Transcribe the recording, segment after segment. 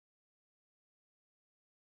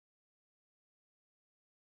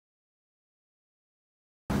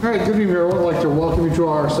All right, good evening, everyone. I'd like to welcome you to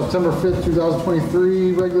our September 5th,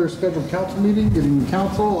 2023 regular scheduled council meeting. Good evening,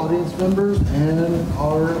 council, audience members, and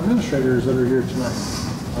our administrators that are here tonight.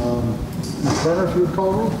 Ms. Berner, if you would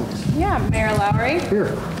call the roll, please. Yeah, Mayor Lowry.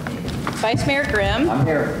 Here. Vice Mayor Grimm. I'm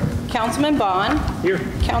here. Councilman Bond. Here.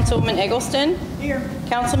 Councilwoman Eggleston. Here.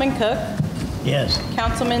 Councilman Cook. Yes.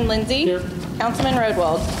 Councilman Lindsay. Here. Councilman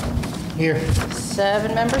Rodwald. Here.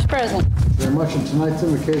 7 members present. Very much, and tonight's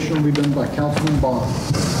invocation will be done by Councilman Bond.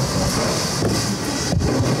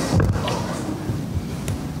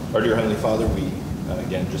 Our dear Heavenly Father, we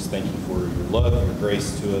again just thank you for your love, your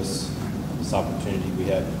grace to us, this opportunity we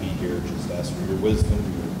have to be here. Just ask for your wisdom,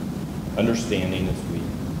 your understanding as we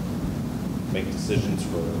make decisions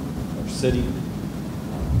for our city,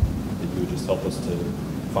 that you would just help us to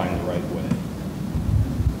find the right way.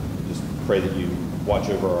 Just pray that you watch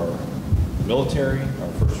over our military,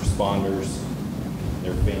 our first responders,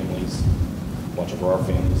 their families, watch over our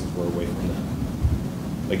families as we're away from them.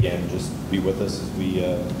 Again, just be with us as we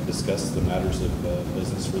discuss the matters of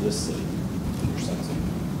business for this city. In your son's name.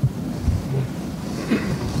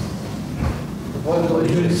 Pledge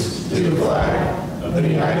allegiance to the flag of the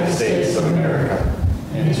United States of America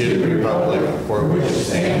and to the republic for which it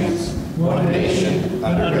stands, one nation,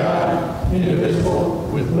 under God, indivisible,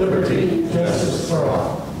 with liberty and justice for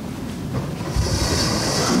all.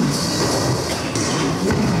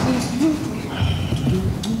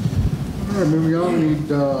 All right, moving on, we need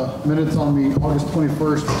minutes on the August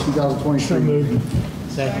 21st, 2023 meeting.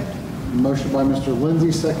 Second. Motion by Mr.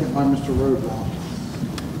 Lindsay, second by Mr. Rodwald.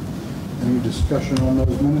 Any discussion on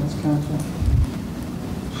those minutes, council?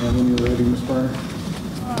 And when you're ready, Ms. Berner.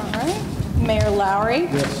 All right. Mayor Lowry.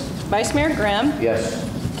 Yes. Vice Mayor Grimm. Yes.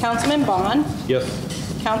 Councilman Bond. Yes.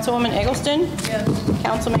 Councilwoman Eggleston. Yes.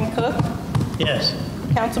 Councilman Cook. Yes.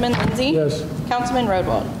 Councilman Lindsay. Yes. Councilman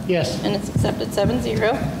Rodwald. Yes. And it's accepted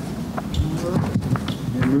 7-0.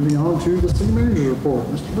 And moving on to the city manager's report,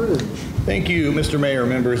 Mr. Bridge. Thank you, Mr. Mayor,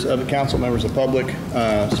 members of the council, members of the public.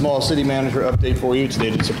 Small city manager update for you. It's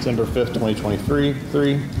dated September 5th, 2023.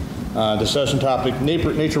 Discussion topic,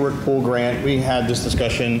 Nature Work Pool Grant. We had this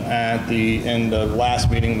discussion at the end of last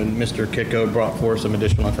meeting when Mr. Kicko brought forth some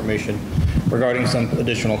additional information regarding some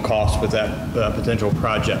additional costs with that potential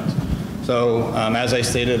project. So as I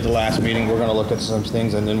stated at the last meeting, we're going to look at some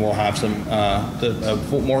things and then we'll have some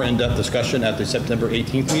more in-depth discussion at the September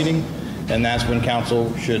 18th meeting. And that's when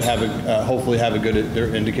council should have hopefully have a good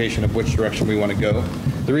indication of which direction we want to go.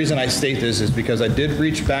 The reason I state this is because I did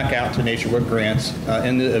reach back out to Nature Work Grants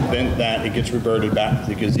in the event that it gets reverted back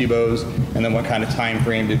to the gazebos, and then what kind of time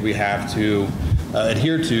frame did we have to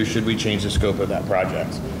adhere to should we change the scope of that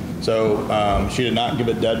project. So she did not give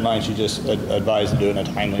a deadline, she just advised to do it in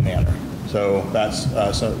a timely manner. So that's,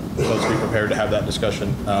 so let's be prepared to have that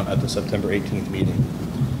discussion at the September 18th meeting.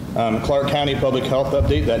 Clark County Public Health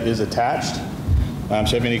update, that is attached. So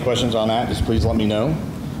if you have any questions on that, just please let me know.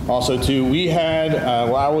 Also too, we had,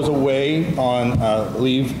 while I was away on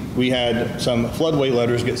leave, we had some floodway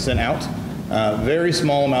letters get sent out. Very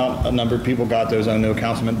small number of people got those. I know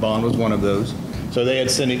Councilman Bond was one of those. So they had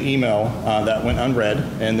sent an email that went unread,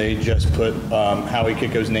 and they just put Howie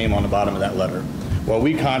Kicko's name on the bottom of that letter. Well,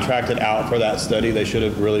 we contracted out for that study. They should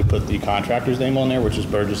have really put the contractor's name on there, which is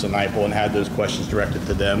Burgess and Nipel, and had those questions directed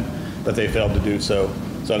to them, but they failed to do so.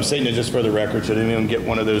 So I'm saying it just for the record, should anyone get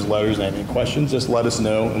one of those letters and have any questions, just let us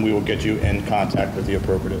know, and we will get you in contact with the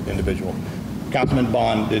appropriate individual. Councilman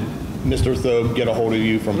Bond, did Mr. Thobe get a hold of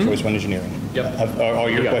you from Choice One Engineering? Yep. Are all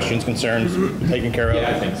your questions, concerns taken care of?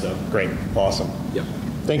 Yeah, I think so. Great, awesome. Yep.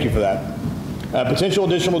 Thank you for that. Potential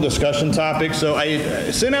additional discussion topics. So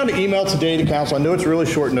I sent out an email today to council. I know it's really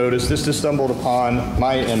short notice. This just stumbled upon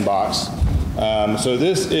my inbox. So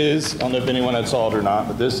this is, I don't know if anyone had saw it or not,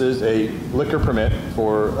 but this is a liquor permit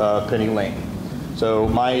for Penny Lane. So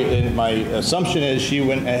my assumption is she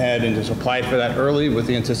went ahead and just applied for that early with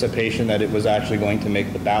the anticipation that it was actually going to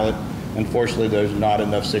make the ballot. Unfortunately, there's not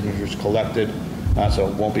enough signatures collected. So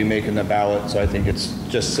it won't be making the ballot. So I think it's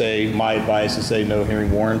just say, my advice is say no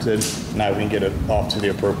hearing warranted. Now we can get it off to the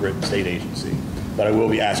appropriate state agency. But I will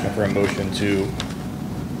be asking for a motion to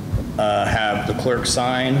have the clerk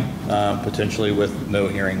sign, potentially with no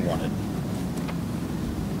hearing wanted.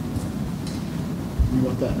 You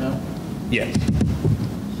want that now? Yes.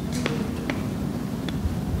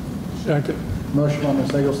 Second. Motion by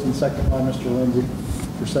Ms. Eggleston, second by Mr. Lindsay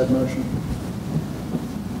for said motion.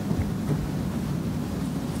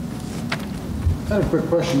 I have a quick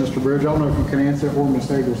question, Mr. Bridge. I don't know if you can answer it or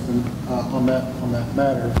Ms. Eggleston on that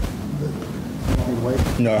matter. You want me to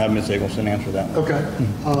wait? No, have Ms. Eggleston answer that. Okay.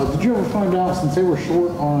 Did you ever find out, since they were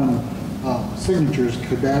short on signatures,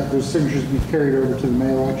 could those signatures be carried over to the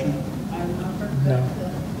May election? No.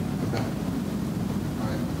 Okay. All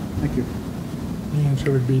right, thank you. The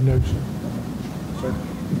answer would be no, sir. Sir?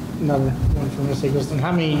 Another one from Ms. Eggleston.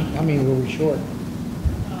 How many were we short?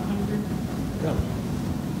 100.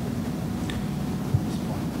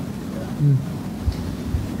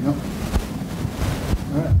 Yep.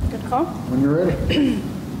 All right, Good call. when you're ready.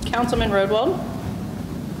 Councilman Rodwald,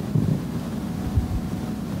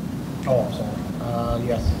 Oh, I'm sorry.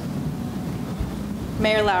 Yes.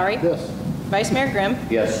 Mayor Lowry, Yes. Vice Mayor Grimm,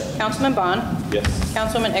 Yes. Councilman Bond, Yes.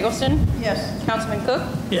 Councilwoman Eggleston, Yes. Councilman Cook,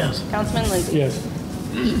 Yes. Councilman Lindsay. Yes.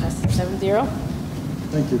 Passes 7-0.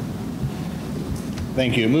 Thank you.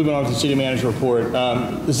 Thank you. Moving on to the city manager report.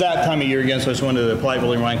 It's that time of year again, so I just wanted to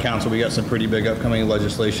politely remind council, we got some pretty big upcoming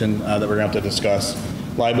legislation that we're going to have to discuss.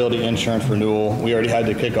 Liability insurance renewal. We already had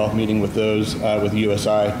the kickoff meeting with those, with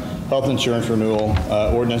USI. Health insurance renewal,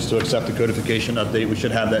 ordinance to accept the codification update. We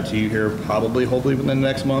should have that to you here probably, hopefully within the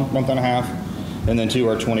next month and a half. And then to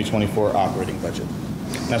our 2024 operating budget.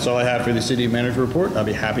 That's all I have for the city manager report. I'll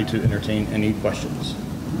be happy to entertain any questions.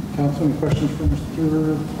 Council, any questions for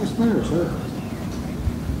Mr. Vice Mayor, sir?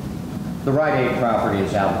 The Rite Aid property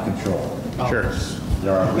is out of control. Sure.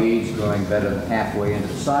 There are weeds growing better than halfway into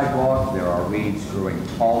the sidewalk. There are weeds growing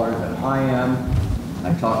taller than I am.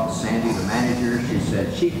 I talked to Sandy, the manager. She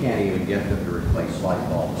said she can't even get them to replace light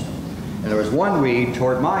bulbs. And there was one weed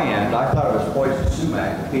toward my end. I thought it was poison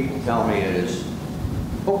sumac, but people tell me it is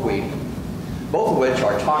hookweed, both of which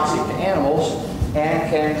are toxic to animals and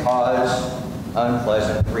can cause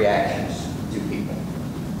unpleasant reactions to people.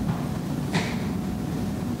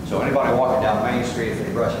 So anybody walking down Main Street, if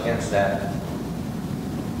they brush against that,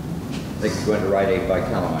 they can go into Rite Aid by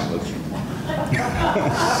calamine lotion.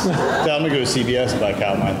 Tell them to go to CVS and buy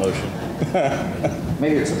calamine lotion.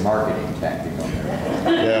 Maybe it's a marketing tactic on their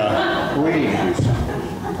part. Yeah. We need to do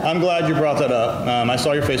something. I'm glad you brought that up. I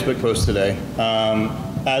saw your Facebook post today.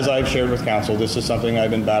 As I've shared with council, this is something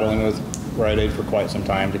I've been battling with Rite Aid for quite some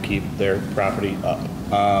time to keep their property up.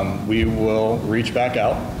 We will reach back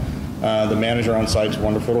out. The manager on site is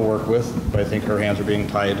wonderful to work with, but I think her hands are being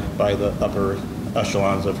tied by the upper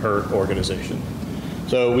echelons of her organization.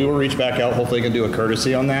 So we will reach back out. Hopefully, we can do a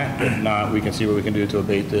courtesy on that. If not, we can see what we can do to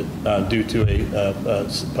abate it due to a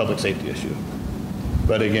public safety issue.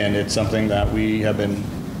 But again, it's something that we have been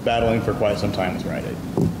battling for quite some time with Rite Aid.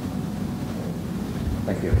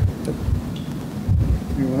 Thank you.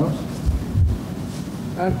 Anyone else?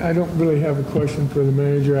 I don't really have a question for the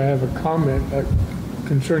manager. I have a comment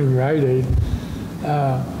concerning Rite Aid.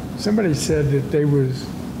 Somebody said that they was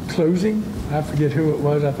closing. I forget who it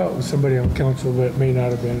was. I thought it was somebody on council, but it may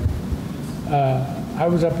not have been. I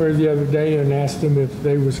was up there the other day and asked them if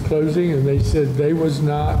they was closing, and they said they was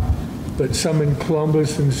not, but some in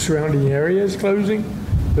Columbus and surrounding areas closing.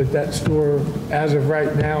 But that store, as of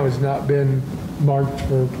right now, has not been marked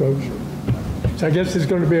for closure. So I guess it's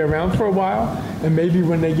going to be around for a while, and maybe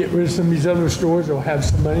when they get rid of some of these other stores, they'll have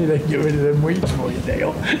some money, they can get rid of them weeds for you,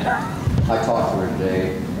 Dale. I talked to her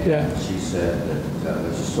today, and Yeah. she said that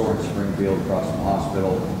there's a store in Springfield across from the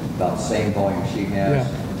hospital, about the same volume she has, Yeah.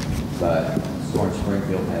 but the store in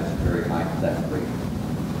Springfield has a very high theft rate.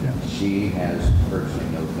 Yeah. She has virtually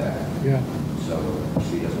no theft, Yeah. so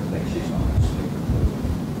she doesn't think she's on the stick for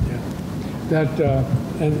closing.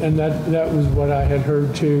 That was what I had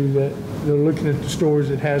heard too, that they're looking at the stores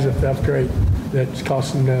that has a theft rate that's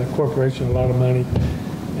costing the corporation a lot of money.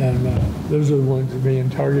 And those are the ones that are being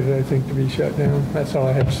targeted, I think, to be shut down. That's all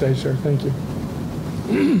I have to say, sir. Thank you.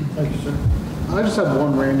 Thank you, sir. I just have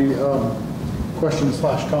one, Randy, question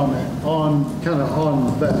 / comment on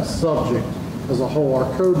that subject as a whole.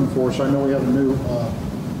 Our code enforcer, I know we have a new,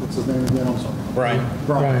 what's his name again? I'm sorry. Brian.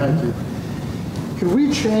 Brian, thank you. Can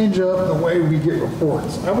we change up the way we get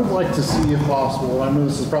reports? I would like to see, if possible, I know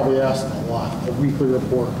this is probably asking a lot, a weekly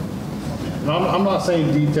report. And I'm not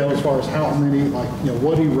saying detail as far as how many, like,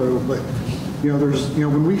 what he wrote, but, there's,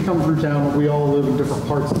 when we come through town, we all live in different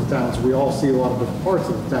parts of the town, so we all see a lot of different parts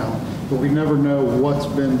of the town, but we never know what's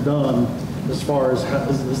been done as far as,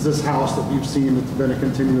 is this house that we've seen that's been a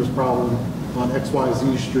continuous problem on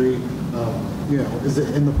XYZ Street, is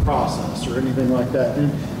it in the process or anything like that?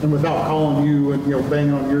 And without calling you and,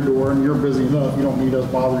 banging on your door, and you're busy enough, you don't need us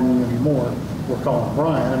bothering you anymore, we're calling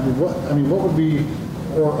Brian. What would be,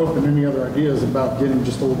 or open any other ideas about getting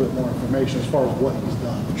just a little bit more information as far as what he's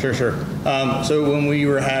done? Sure. So when we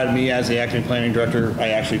had me as the acting planning director, I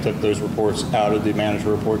actually took those reports out of the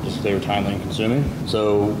manager report just because they were timely and consuming.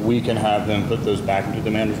 So we can have them put those back into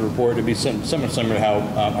the manager report. It'd be somewhat similar to how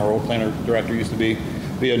our old planner director used to be.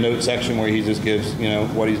 be a note section where he just gives,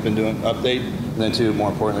 what he's been doing, update. And then two,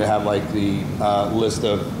 more importantly, have like the list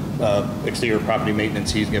of exterior property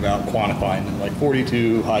maintenance he's given out, quantifying, like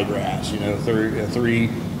 42 high grass, 3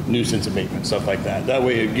 nuisance abatement, stuff like that. That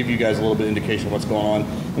way it'll give you guys a little bit of indication of what's going on.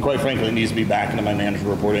 And quite frankly, it needs to be back into my manager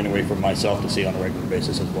report anyway for myself to see on a regular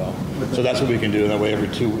basis as well. So that's what we can do. That way every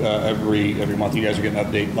month you guys are getting an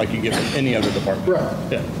update like you get from any other department.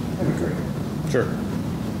 Right. Yeah. That'd be great. Sure.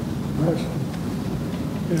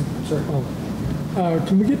 Yeah, sir.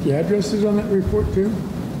 Can we get the addresses on that report too?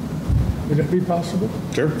 Would that be possible?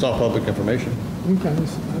 Sure. It's all public information. Okay, I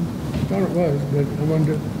thought it was, but I wanted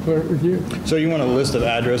to clear it with you. So you want a list of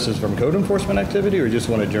addresses from code enforcement activity or just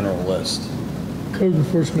want a general list? Code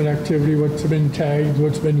enforcement activity, what's been tagged,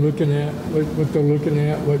 what's been looking at, what they're looking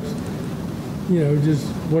at, what's, just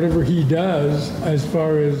whatever he does as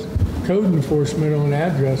far as code enforcement on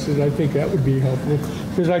addresses, I think that would be helpful.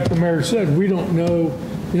 Because like the mayor said, we don't know,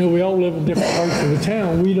 we all live in different parts of the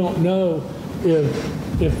town. We don't know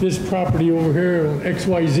if this property over here on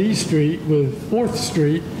XYZ Street with 4th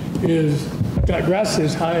Street got grass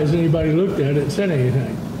as high as anybody looked at it and said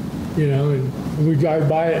anything, and we drive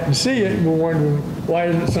by it and see it and we're wondering why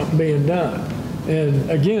isn't something being done? And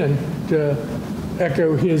again, to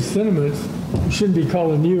echo his sentiments, we shouldn't be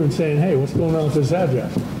calling you and saying, hey, what's going on with this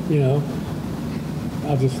address?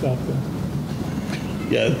 I'll just stop there.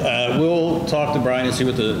 Yeah, we'll talk to Brian and see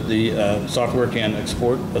what the software can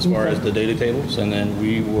export as far as the data tables, and then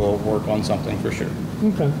we will work on something for sure.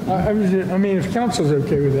 Okay. I mean, if council's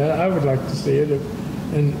okay with that, I would like to see it.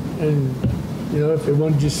 And if they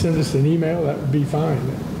want to just send us an email, that would be fine,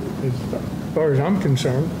 as far as I'm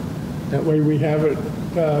concerned. That way we have it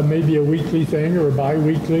maybe a weekly thing or a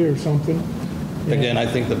bi-weekly or something. Again, I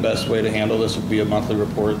think the best way to handle this would be a monthly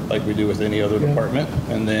report like we do with any other department.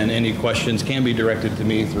 And then any questions can be directed to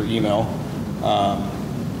me through email.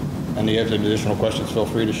 And if you have additional questions, feel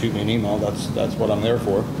free to shoot me an email. That's what I'm there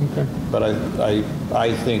for. Okay. But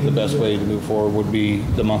I think the best way to move forward would be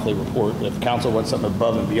the monthly report. If council wants something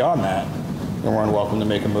above and beyond that, then we're welcome to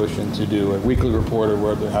make a motion to do a weekly report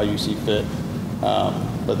or how you see fit.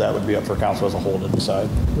 But that would be up for council as a whole to decide.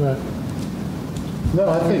 Right. No,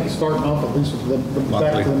 I think starting off at least with the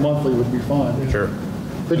back to the monthly would be fine. Sure.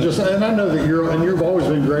 And I know that you've always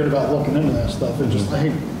been great about looking into that stuff. It's just,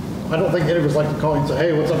 hey, I don't think any of us like to call you and say,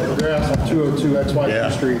 hey, what's up with the grass on 202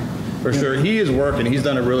 XYZ Street? For sure. He is working. He's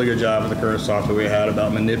done a really good job with the current software we had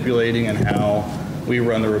about manipulating and how we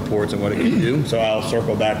run the reports and what it can do. So I'll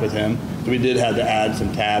circle back with him. So we did have to add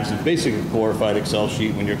some tabs. It's basically a glorified Excel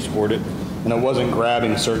sheet when you export it. And it wasn't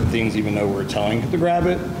grabbing certain things even though we're telling it to grab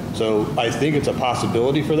it. So I think it's a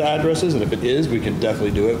possibility for the addresses, and if it is, we can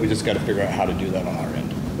definitely do it. We just got to figure out how to do that on our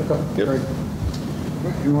end. Okay, Yep. great. All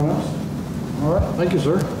right, anyone else? All right, thank you,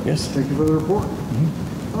 sir. Yes. Thank you for the report.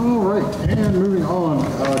 All right, and moving on,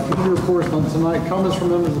 committee reports on tonight. Comments from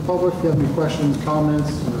members of the public. If you have any questions,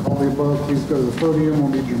 comments, or all the above, please go to the podium. We'll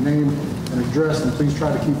need your name and address, and please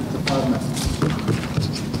try to keep it to 5 minutes.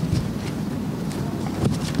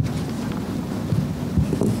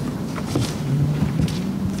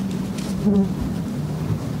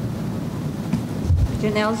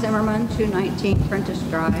 Janelle Zimmerman, 219 Prentice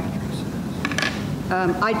Drive.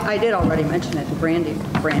 I did already mention it to Brandy,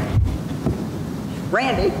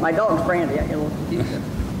 my dog's Brandy, I get a little confused.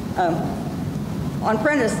 On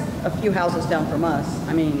Prentice, a few houses down from us,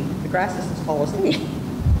 I mean, the grass is as tall as me.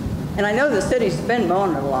 And I know the city's been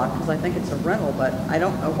mowing it a lot because I think it's a rental, but I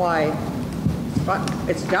don't know why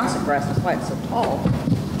it's Johnson grass, that's why it's so tall.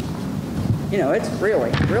 It's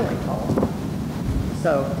really, really tall.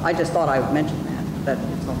 So I just thought I would mention that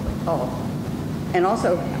it's awfully tall. And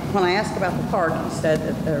also, when I asked about the park, he said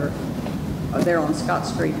that they're on Scott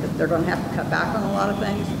Street, that they're going to have to cut back on a lot of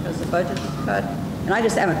things because the budget's cut. And I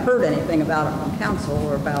just haven't heard anything about it from council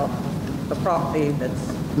or about the property that's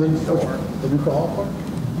next door. The new park?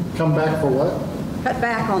 Come back for what? Cut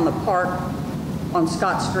back on the park on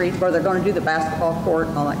Scott Street where they're going to do the basketball court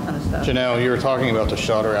and all that kind of stuff. Janelle, you were talking about the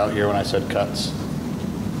shutter out here when I said cuts.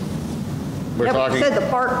 Yeah, but you said the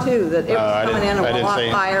park too, that it was coming in a lot say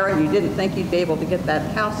higher and you didn't think you'd be able to get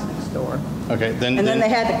that house next door. Okay, then. And then they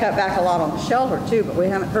had to cut back a lot on the shelter too, but we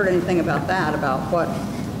haven't heard anything about that, about what,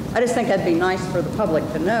 I just think that'd be nice for the public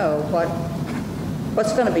to know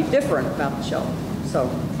what's going to be different about the shelter.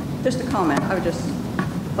 So, just a comment, I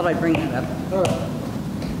thought I'd bring that up.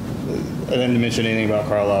 I didn't mention anything about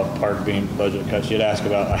Carlisle Park being budget cuts. She'd ask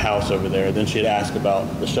about a house over there. Then she'd ask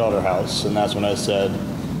about the shelter house. And that's when I said,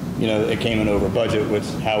 it came in over budget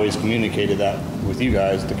with how he's communicated that with you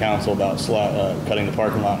guys, the council, about cutting the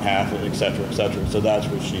parking lot in half, et cetera, et cetera. So that's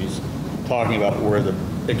what she's talking about, where the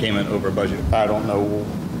it came in over budget. I don't know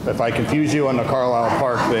if I confused you on the Carlisle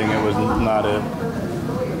Park thing, it was not it.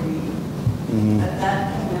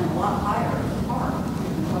 That came in a lot higher at the park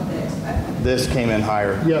than what they expected. This came in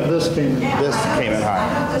higher. Yeah, this came in. This came in higher.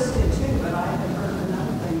 I know this did too, but I haven't heard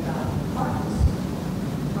another thing about the park.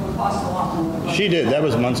 It's going to cost a lot more. She did, that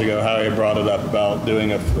was months ago, how I brought it up about doing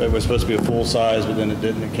it was supposed to be a full size, but then it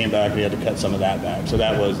didn't, it came back, we had to cut some of that back. So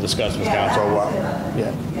that was discussed with Yeah, council. that was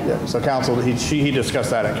it. Yeah. So council, he discussed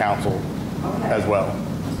that at council as well.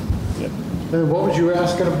 Yeah. And what was you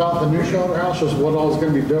asking about the new shelter house, just what all is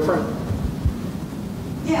going to be different?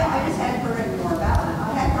 Yeah, I just hadn't heard any more about it.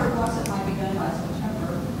 I had heard once it might be done by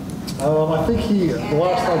September. I think the And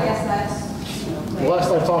last I guess that's, the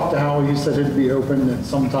last I talked to Howie, he said it'd be open at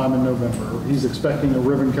sometime in November. He's expecting a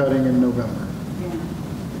ribbon cutting in November. Yeah.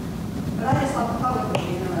 But I just thought the public would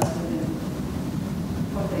be interested in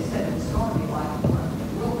what they said it's going to be like, and what it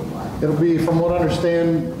will be like. It'll be, from what I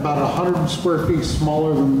understand, about 100 square feet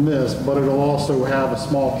smaller than this, but it'll also have a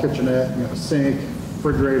small kitchenette, sink,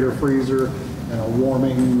 refrigerator, freezer, and a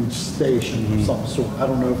warming station of some sort. I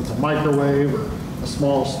don't know if it's a microwave or a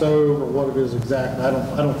small stove or what it is exactly. I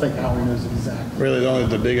don't think Howie knows exactly. Really,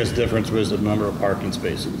 the biggest difference was the number of parking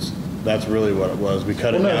spaces. That's really what it was. We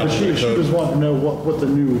cut Well, it no, down but to the she was code. wanting to know what the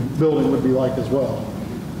new building would be like as well.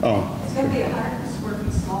 Oh. It's going to be 100 square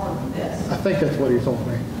feet smaller than this. I think that's what he told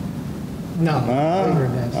me. No, bigger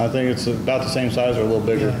than this. I think it's about the same size or a little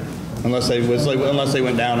bigger. Unless they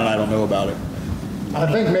went down and I don't know about it. I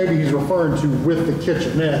think maybe he's referring to with the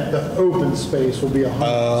kitchenette, the open space will be 100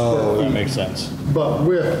 Oh, square that feet. makes sense. But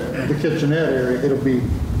with the kitchenette area, it'll be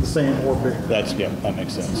the same or bigger. That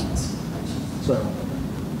makes sense. So,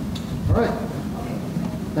 all right.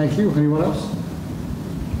 Thank you. Anyone else?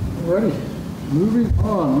 Alrighty. Moving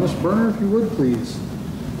on. Ms. Berner, if you would, please.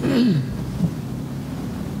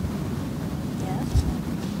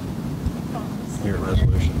 Your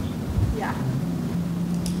resolution. Yeah.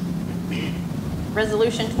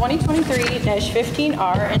 Resolution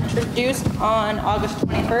 2023-15R, introduced on August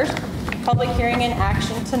 21st, public hearing and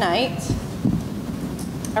action tonight.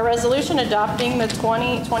 A resolution adopting the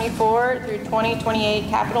 2024 through 2028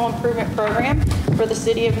 capital improvement program for the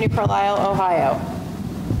city of New Carlisle, Ohio.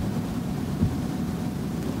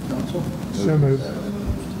 Council. So moved.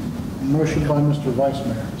 Motion by Mr. Vice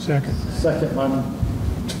Mayor. Second. Second by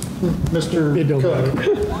Mr. It don't Cook.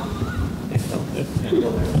 matter.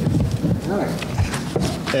 All right.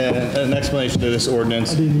 And an explanation to this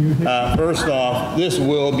ordinance. First off, this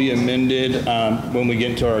will be amended when we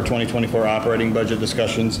get into our 2024 operating budget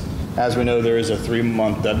discussions. As we know, there is a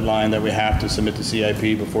 3-month deadline that we have to submit to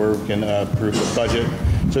CIP before we can approve the budget.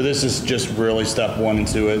 So this is just really step one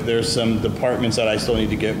into it. There's some departments that I still need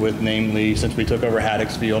to get with, namely, since we took over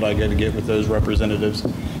Haddock's Field, I got to get with those representatives.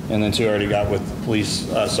 And then two, I already got with the police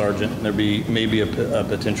sergeant. There maybe a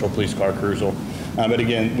potential police car cruiser. But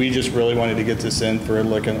again, we just really wanted to get this in for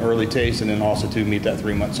like an early taste and then also to meet that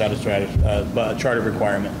 3-month charter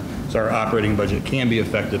requirement. So our operating budget can be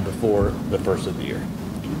effective before the first of the year.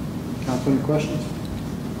 Council, any questions?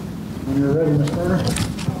 When you're ready, Ms. Berner.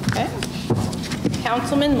 Okay.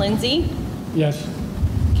 Councilman Lindsay, Yes.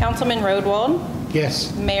 Councilman Rodwald,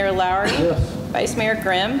 Yes. Mayor Lowry, Yes. Vice Mayor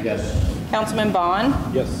Grimm, Yes. Councilman Bond,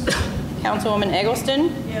 Yes. Councilwoman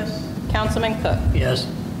Eggleston, Yes. Councilman Cook. Yes.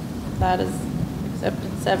 That is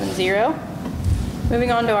accepted 7-0.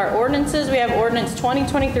 Moving on to our ordinances, we have ordinance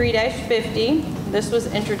 2023-50. This was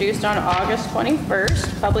introduced on August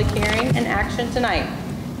 21st, public hearing and action tonight.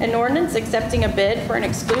 An ordinance accepting a bid for an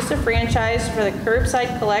exclusive franchise for the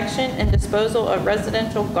curbside collection and disposal of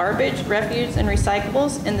residential garbage, refuse, and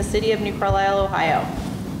recyclables in the city of New Carlisle, Ohio.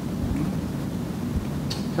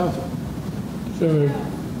 Council. So moved.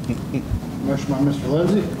 Motion by Mr.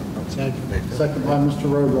 Lindsay. Second by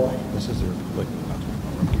Mr. Rodwell. This is the Republican.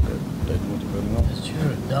 It should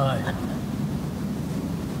have died.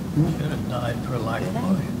 Should have died for lack of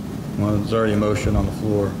motion. Well, there's already a motion on the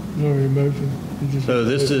floor. No emotion. You just- So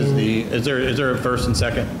this is is there a first and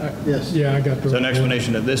second? Yes. Yeah, I got the. So an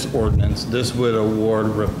explanation of this ordinance, this would award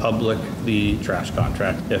Republic the trash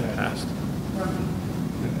contract if passed.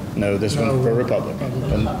 No, this one's for Republic. And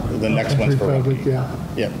the next one's for Republic, yeah.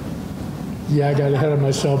 Yep. Yeah, I got ahead of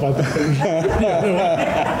myself. I thought it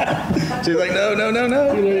was She's like, no.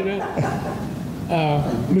 too late now.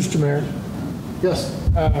 Mr. Mayor, Yes.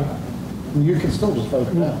 You can still just vote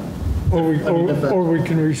it down. or we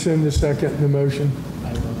can rescind the second and the motion.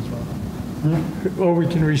 Or we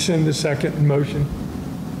can rescind the second and motion.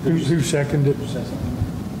 Who seconded it?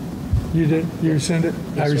 You did? You rescind it?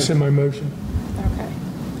 I rescind my motion. Okay.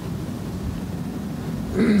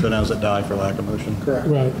 So now does it die for lack of motion? Correct.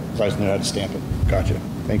 Right. So I just knew how to stamp it. Gotcha.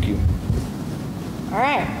 Thank you. All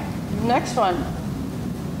right, next one.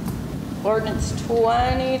 Ordinance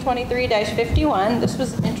 2023-51. This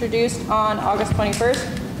was introduced on August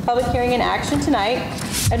 21st. Public hearing and action tonight.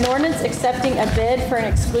 An ordinance accepting a bid for an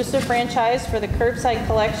exclusive franchise for the curbside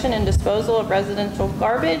collection and disposal of residential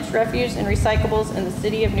garbage, refuse, and recyclables in the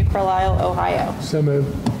city of New Carlisle, Ohio. So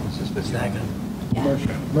moved. Second.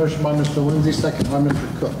 Motion by Mr. Lindsay, second by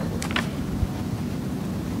Mr. Cook.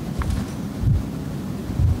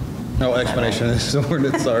 No explanation of this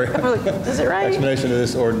ordinance, sorry. Is it right? Explanation of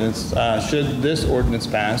this ordinance. Should this ordinance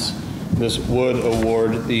pass, this would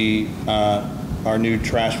award the, our new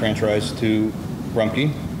trash franchise to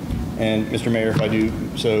Rumpke. And Mr. Mayor, if I do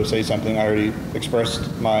so say something, I already expressed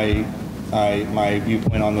my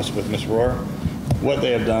viewpoint on this with Ms. Rohr. What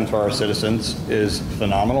they have done for our citizens is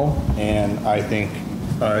phenomenal, and I think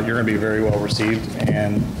you're going to be very well received.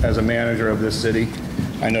 And as a manager of this city,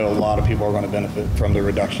 I know a lot of people are going to benefit from the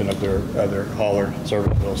reduction of their hauler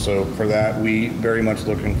service bill. So for that, we very much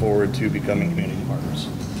looking forward to becoming community partners.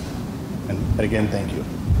 And again, thank you.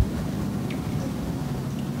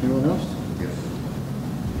 Anyone else? Yes.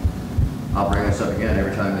 I'll bring this up again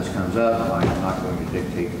every time this comes up. I'm not going to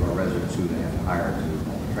dictate to our residents who they have to hire to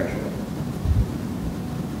haul the trash away.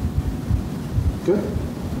 Good.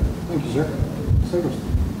 Thank you, sir. Siggers.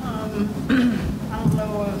 I don't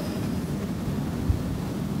know if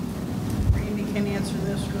Randy can answer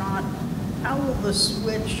this or not. How will the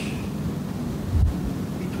switch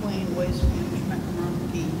between Waste Management and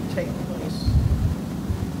Rumpke take place?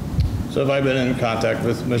 So I've been in contact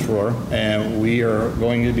with Ms. Rohr, and we are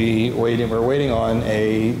going to be we're waiting on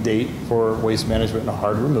a date for waste management and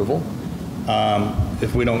hard removal.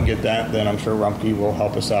 If we don't get that, then I'm sure Rumpke will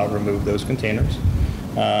help us out remove those containers.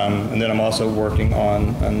 And then I'm also working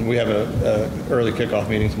on, and we have a early kickoff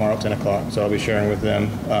meeting tomorrow at 10 o'clock, so I'll be sharing with them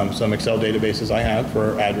some Excel databases I have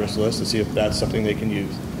for address lists to see if that's something they can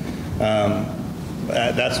use.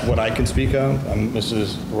 That's what I can speak of.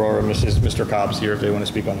 Mrs. Rohr, Mr. Cobb's here if they want to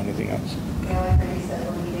speak on anything else. Yeah, like Randy said,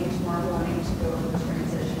 we're meeting tomorrow morning to go over the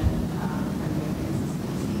transition and make things as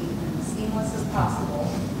easy and seamless as possible.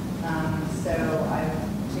 So I've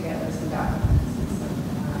put together some documents and some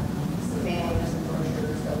mailers and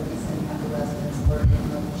brochures that we'll be sending out to residents, alerting them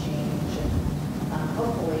of the change. And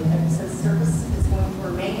hopefully, since service is going to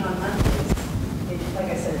remain on Mondays, like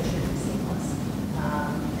I said, it should be seamless.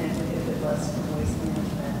 And if it was from Waste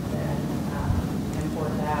Management, then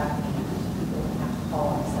import that, and people will have to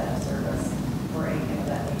call and set up service or anything of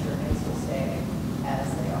that nature. Things will stay as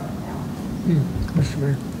they are now. Mr.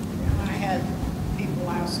 Mayor. I had people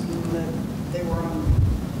asking that they were on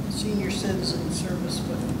senior citizen service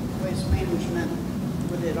with Waste Management,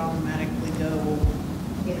 would it automatically go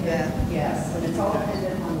with that? Yes, and it's all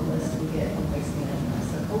dependent on the list we get from Waste Management,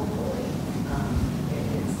 so hopefully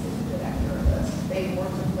it's a good accurate list. They've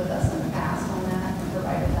worked with us in the past on that and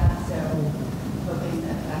provided that, so hoping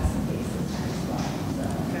that that's the case this time as well. So,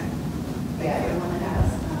 Okay. yeah, everyone that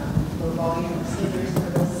has low volume of senior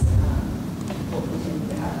service will continue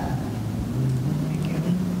to have that.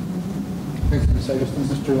 Thank you, Ms. Eggleston.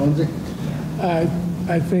 Mr. Lindsay?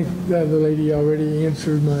 I think the other lady already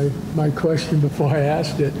answered my question before I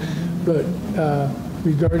asked it, but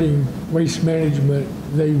regarding Waste Management,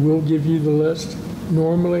 they will give you the list.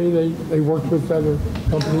 Normally, they work with other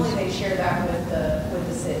companies? Normally, they share that with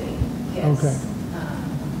the city, yes. Okay.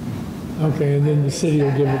 Okay, and then the city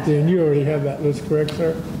will give it to you. And you already have that list, correct,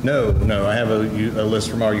 sir? No, I have a list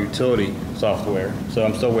from our utility software, so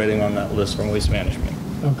I'm still waiting on that list from Waste Management.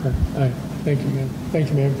 Okay, all right. Thank you, ma'am. Thank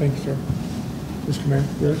you, ma'am. Thank you, sir. Mr. Mayor?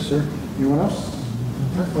 Yes, sir. Anyone else?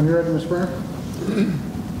 When you're ready, Ms. Brenner.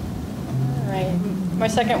 All right. My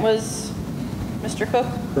second was Mr. Cook?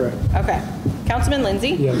 Correct. Okay. Councilman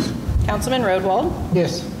Lindsay? Yes. Councilman Rodwald?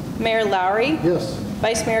 Yes. Mayor Lowry? Yes.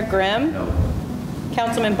 Vice Mayor Grimm? No.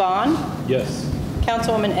 Councilman Bond? Yes.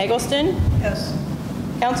 Councilwoman Eggleston? Yes.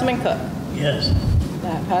 Councilman Cook? Yes.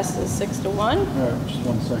 That passes 6-1. All right, just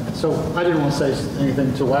 1 second. So I didn't want to say anything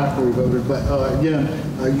until after we voted, but again,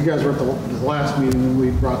 you guys were at the last meeting when we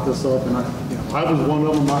brought this up, and I was one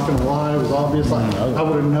of them, not going to lie. It was obvious. I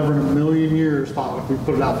would have never in a million years thought if we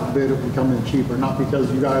put it out for bid, it would come in cheaper. Not because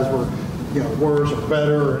you guys were, worse or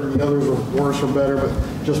better, and the others were worse or better, but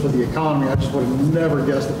just with the economy, I just would have never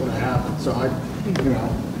guessed it would have happened. So I,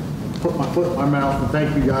 put my foot in my mouth and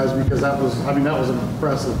thank you guys, because that was an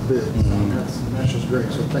impressive bid. So that's just great.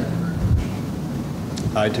 So thank you very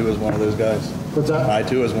much. I too was one of those guys. What's that? I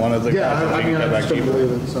too was one of the guys that I figured that just back couldn't cheaper.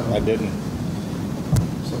 believe it. So. I didn't.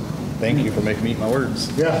 Thank you for making me eat my words.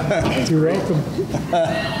 Yeah. You're welcome.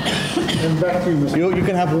 And back to you, Mr. You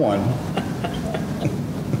can have one.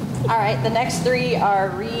 All right, the next three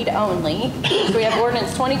are read only. So we have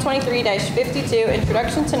ordinance 2023-52,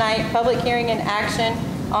 introduction tonight, public hearing and action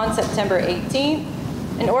on September 18th.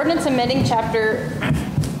 An ordinance amending chapter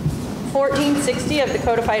 1460 of the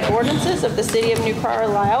codified ordinances of the city of New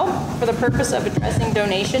Carlisle for the purpose of addressing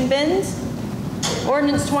donation bins.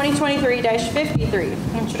 Ordinance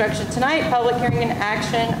 2023-53, introduction tonight, public hearing and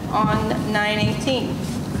action on 9/18.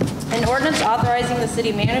 An ordinance authorizing the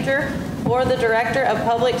city manager or the director of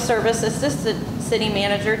public service assistant city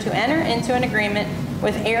manager to enter into an agreement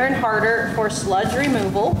with Aaron Harder for sludge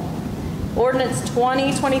removal. Ordinance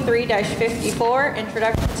 2023-54,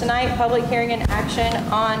 introduction tonight, public hearing and action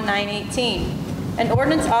on 9/18. An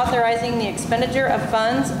ordinance authorizing the expenditure of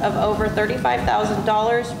funds of over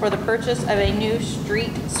 $35,000 for the purchase of a new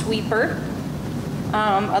street sweeper.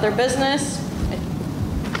 Other business,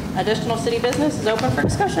 additional city business is open for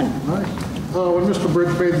discussion. All right. When Mr.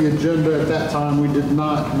 Bridge made the agenda at that time, we did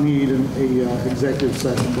not need a executive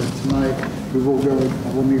session, but tonight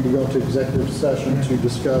we'll need to go to executive session to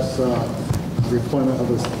discuss the employment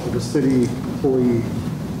of a city employee.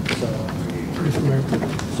 So, Mr. Mayor,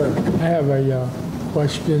 sir. I have a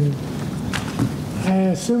question.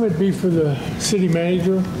 I assume it'd be for the city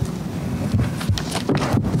manager.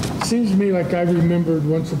 Seems to me like I remembered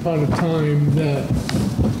once upon a time that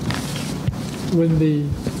when the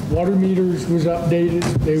water meters was updated,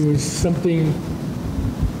 there was something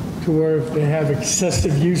to where if they have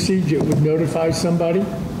excessive usage, it would notify somebody.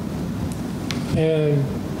 And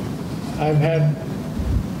I've had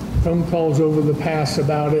phone calls over the past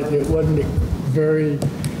about it. It wasn't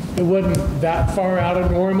that far out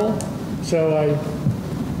of normal, so I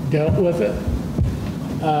dealt with it.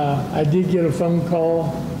 I did get a phone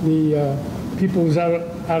call. The people was out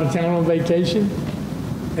of town on vacation,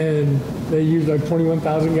 and they used like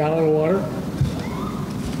 21,000 gallons of water.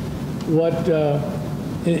 What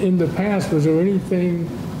in the past, was there anything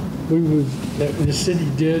that the city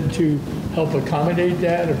did to help accommodate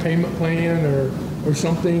that, a payment plan or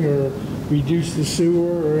something, or reduce the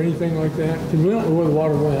sewer or anything like that? Because we don't know where the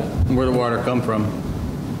water went. Where the water come from?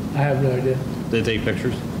 I have no idea. Did they take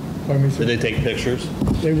pictures? Pardon me, sir? Did they take pictures?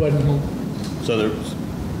 They wasn't home. So there's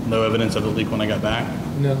no evidence of the leak when they got back?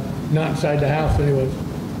 No, not inside the house anyway.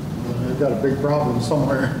 They've got a big problem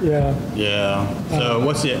somewhere. Yeah. Yeah. So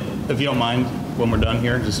what's it, if you don't mind, when we're done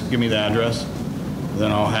here, just give me the address.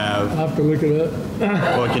 Then I'll have, I'll have to look it up.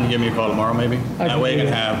 well, can you give me a call tomorrow maybe? That way you do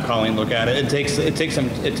can that. have Colleen look at it. It takes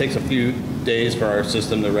a few days for our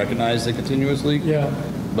system to recognize the continuous leak. Yeah.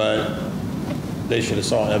 But they should have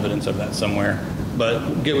saw evidence of that somewhere.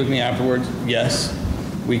 But get with me afterwards. Yes,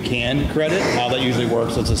 we can credit. How that usually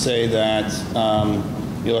works, let's just say that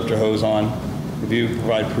you left your hose on. If you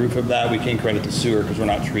provide proof of that, we can credit the sewer because we're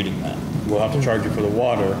not treating that. We'll have to charge you for the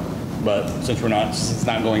water, but since it's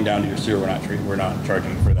not going down to your sewer, we're not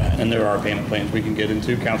charging for that. And there are payment plans we can get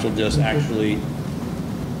into. Council just actually,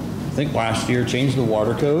 I think last year, changed the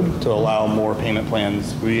water code to allow more payment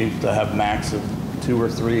plans. We used to have max of 2 or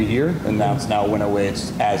 3 a year, and that's now went away.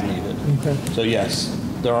 It's as needed. Okay. So yes,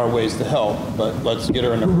 there are ways to help, but let's get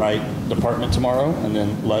her in the right department tomorrow, and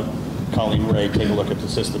then let Colleen Ray take a look at the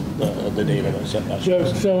system, the data that sent that.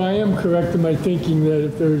 So I am correct in my thinking that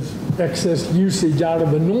if there's excess usage out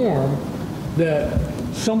of the norm, that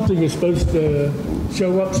something is supposed to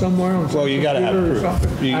show up somewhere on some Well, you got to have computer or proof.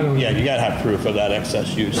 something? I don't know. Yeah, you got to have proof of that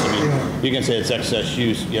excess use. I mean, you can say it's excess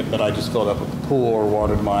use, yep, but I just filled up a pool or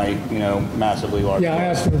watered my, massively large. Yeah, I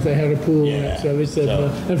garden. asked them if they had a pool, Yeah. so they said,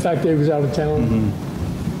 So- in fact, they was out of town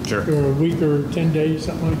Sure. for a week or 10 days,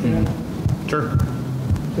 something like that. Sure.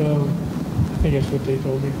 So I think that's what they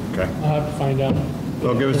told me. Okay. I'll have to find out.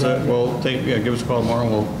 Well, give us a call tomorrow,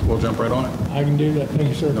 and we'll jump right on it. I can do that. Thank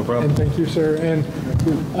you, sir. No problem. And thank you, sir. And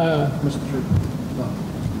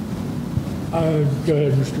go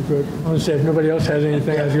ahead, Mr. Cook. I want to say, if nobody else has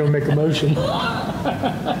anything, I was going to make a motion.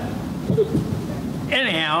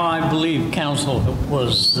 Anyhow, I believe council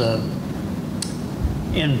was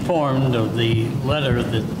informed of the letter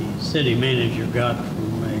that the city manager got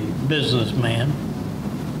from a businessman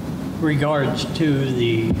regards to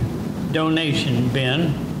the donation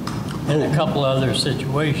bin and a couple other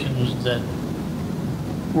situations that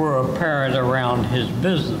were apparent around his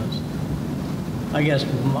business. I guess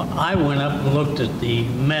I went up and looked at the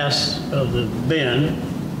mess of the bin.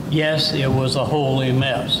 Yes, it was a holy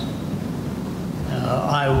mess.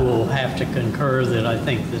 I will have to concur that I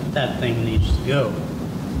think that thing needs to go.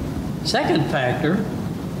 Second factor,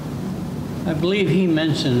 I believe he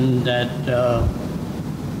mentioned that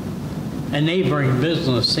a neighboring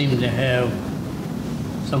business seemed to have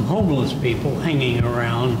some homeless people hanging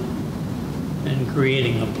around and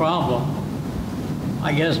creating a problem.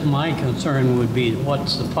 I guess my concern would be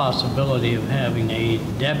what's the possibility of having a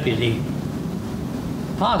deputy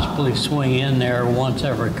possibly swing in there once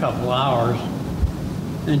every couple hours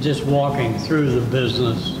and just walking through the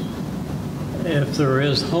business. If there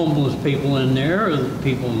is homeless people in there or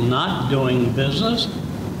people not doing business,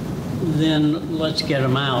 then let's get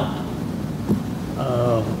them out.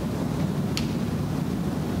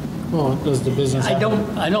 Well, does the business I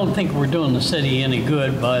have? I don't think we're doing the city any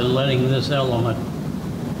good by letting this element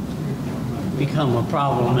become a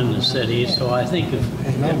problem in the city. So I think if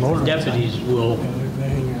deputies will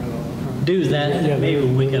do that, maybe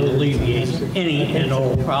we can alleviate any and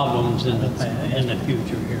all problems in the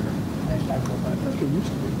future here.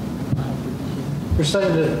 You're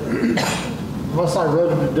saying that unless I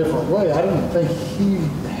wrote it a different way, I don't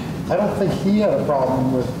think he had a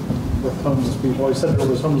problem with homeless people. He said there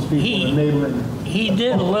was homeless people in a neighboring. He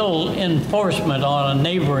did a little enforcement on a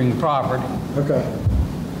neighboring property. Okay.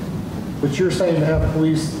 But you're saying to have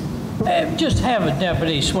police. Just have a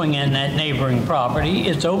deputy swing in that neighboring property.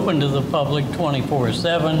 It's open to the public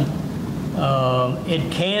 24/7.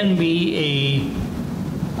 It can be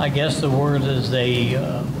I guess the word is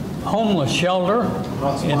a homeless shelter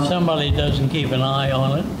if somebody doesn't keep an eye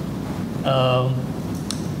on it.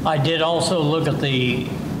 I did also look at the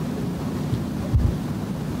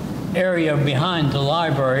area behind the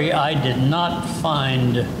library. I did not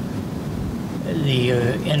find the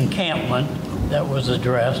encampment that was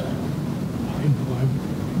addressed,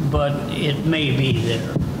 but it may be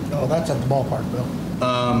there. Oh, that's at the ballpark, Bill.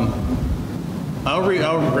 I'll read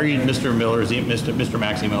Mr. Miller's, Mr.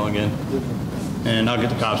 Mack's email again, and I'll get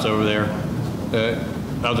the cops over there.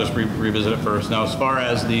 I'll just revisit it first. Now, as far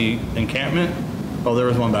as the encampment, oh, there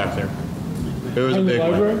was one back there. It was a big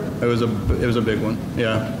one. It was a big one.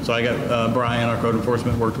 Yeah. So I got Brian, our code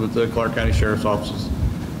enforcement, worked with the Clark County Sheriff's offices.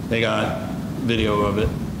 They got video of it.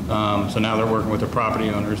 So now they're working with the property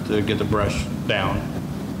owners to get the brush down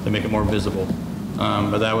to make it more visible.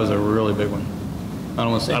 But that was a really big one. I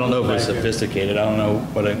don't know if it was sophisticated. I don't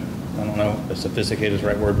know if sophisticated is the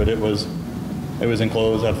right word, but it was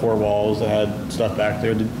enclosed, had 4 walls, it had stuff back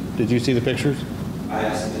there. Did you see the pictures? I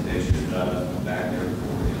have seen the pictures, but I was back there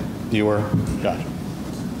before. You were? Gotcha.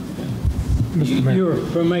 You're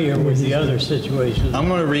familiar with the other situations. I'm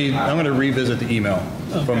going to revisit the email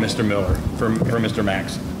from Mr. Miller, from Mr.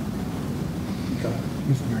 Max.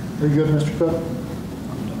 Are you good, Mr. Cook?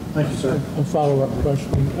 Thank you, sir. A follow-up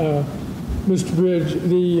question. Mr. Bridge,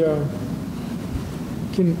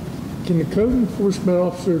 can the code enforcement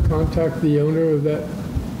officer contact the owner of that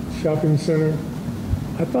shopping center?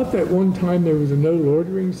 I thought that one time there was a no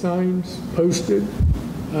loitering signs posted.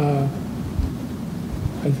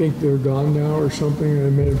 I think they're gone now or something. They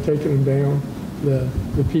may have taken them down,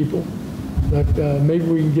 the people. But maybe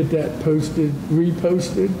we can get that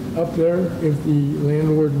reposted up there if the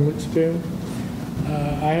landlord wants to.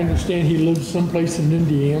 I understand he lives someplace in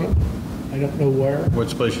Indiana. I don't know where.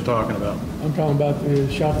 Which place you talking about? I'm talking about the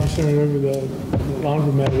shopping center wherever the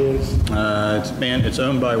laundromat is. It's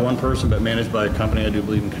owned by one person, but managed by a company, I do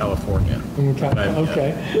believe, in California.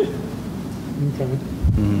 Okay.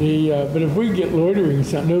 But if we get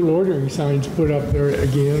no loitering signs put up there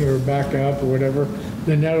again or back up or whatever,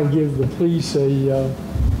 then that'll give the police a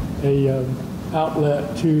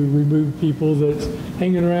outlet to remove people that's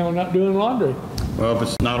hanging around not doing laundry. Well, if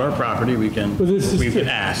it's not our property, we can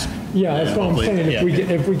ask. Yeah, that's what I'm saying.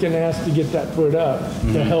 If we can ask to get that put up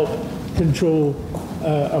to help control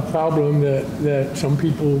a problem that some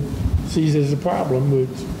people sees as a problem, which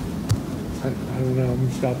I don't know. I'm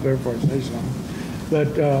gonna stop there before I say something.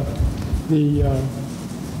 But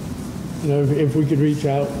if we could reach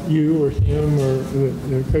out, you or him or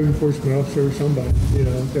the code enforcement officer or somebody,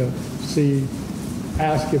 to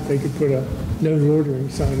ask if they could put a no loitering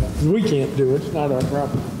sign up. We can't do it. It's not our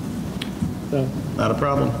property. So. Not a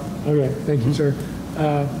problem. Okay, thank you, sir.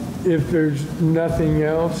 If there's nothing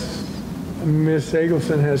else, Miss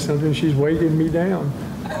Eggleston has something. She's weighted me down.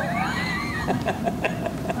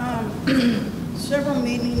 Several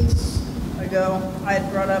meetings ago, I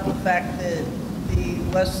had brought up the fact that the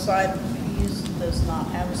west side of Pease does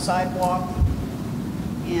not have a sidewalk,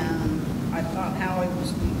 and I thought Howie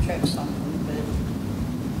was going to check something, but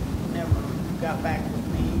never got back with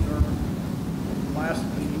me or last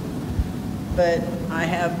meeting. But I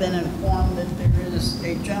have been informed that there is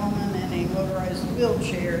a gentleman in a motorized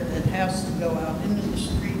wheelchair that has to go out into the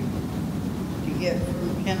street to get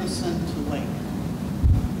from Kennison to Lake.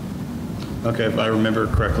 Okay, if I remember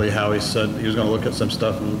correctly, Howie said he was going to look at some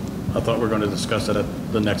stuff, and I thought we were going to discuss it at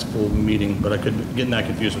the next full meeting, but I could get that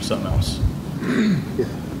confused with something else.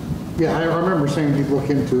 Yeah, I remember saying he'd look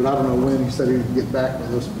into it. I don't know when. He said he'd get back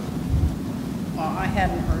with us. Well, I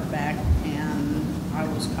hadn't heard back, and I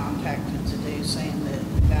was contacted today saying that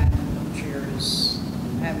the guy in the wheelchair is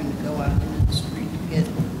having to go out into the street to get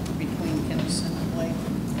between Kinnison and Lake.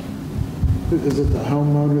 Is it the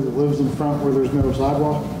homeowner that lives in front where there's no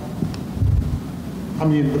sidewalk? I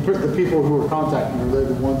mean, the people who are contacting, are they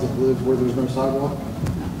the ones that live where there's no sidewalk?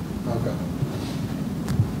 Okay.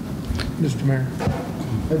 Mr. Mayor.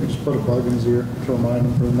 Maybe just put a bug in his ear to remind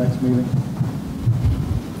him for the next meeting.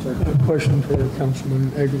 A question for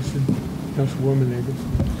Councilman Eggleston, Councilwoman Eggleston.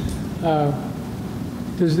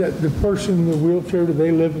 Does the person in the wheelchair, do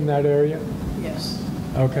they live in that area? Yes.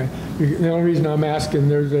 Okay. The only reason I'm asking,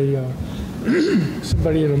 there's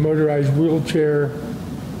somebody in a motorized wheelchair.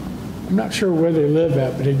 I'm not sure where they live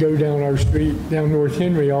at, but they go down our street, down North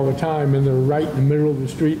Henry all the time, and they're right in the middle of the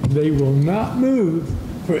street. They will not move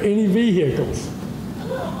for any vehicles.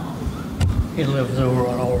 He lives over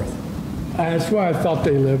on Orth. That's why I thought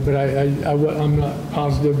they lived, but I'm not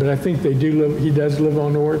positive, but I think they do live, he does live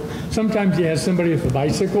on North. Sometimes he has somebody with a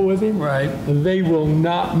bicycle with him. Right. And they will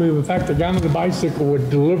not move. In fact, the guy on the bicycle would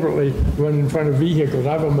deliberately run in front of vehicles.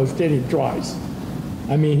 I've almost hit him twice.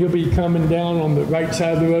 I mean, he'll be coming down on the right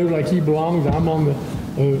side of the road like he belongs. I'm on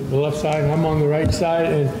the left side and I'm on the right side,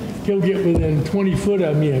 and he'll get within 20 foot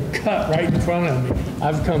of me and cut right in front of me.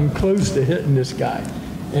 I've come close to hitting this guy.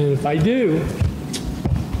 And if I do,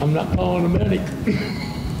 I'm not calling a medic.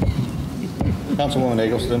 Councilwoman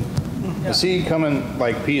Eggleston, is he coming,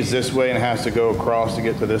 like, he's this way and has to go across to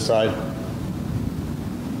get to this side?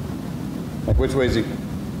 Like, which way is he?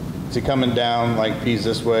 Is he coming down, like, he's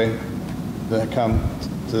this way, then come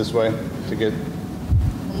to this way to get?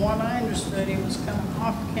 From what I understood, he was coming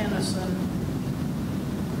off Kinnison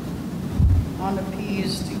onto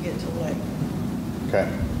Pease to get to Lake. Okay.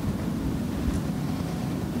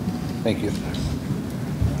 Thank you.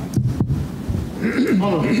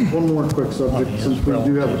 One more quick subject, since we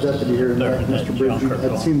do have a deputy here tonight, Mr. Bridge.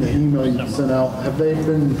 I've seen the email you sent out. Have they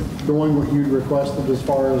been doing what you requested as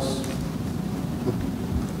far as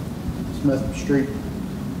Smith Street?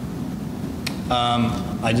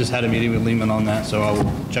 I just had a meeting with Lehman on that, so I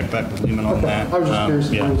will check back with Lehman on that. I was just curious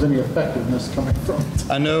if Yeah. there was any effectiveness coming from it.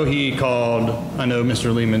 I know he called, I know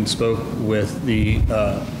Mr. Lehman spoke with the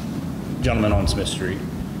gentleman on Smith Street.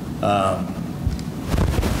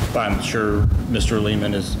 I'm sure Mr.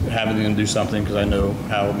 Lehman is having them do something because I know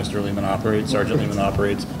how Mr. Lehman operates, Sergeant Lehman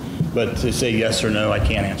operates. But to say yes or no, I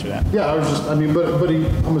can't answer that. Yeah, I was just, I mean, but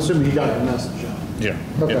I'm assuming he got your message out. Yeah.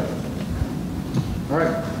 Okay. Yeah. All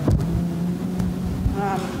right.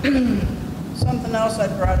 Something else I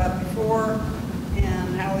brought up before,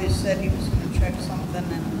 and Howie said he was going to check something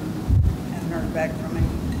and hadn't heard back from him.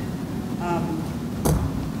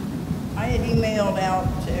 I had emailed out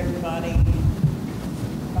to everybody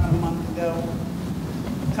about a month ago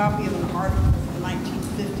a copy of an article from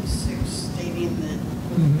 1956 stating that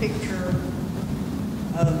with a picture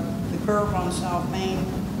of the curve on South Main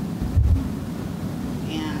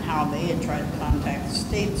and how they had tried to contact the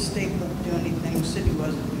state. The state wouldn't do anything, the city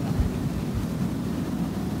wasn't doing anything.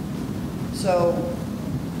 So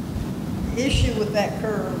the issue with that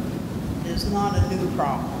curve is not a new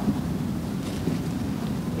problem.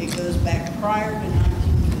 It goes back prior to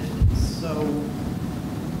 1950. So,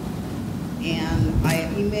 and I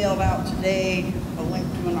emailed out today a link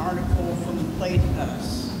to an article from Cape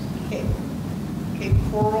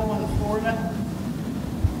Coral in Florida.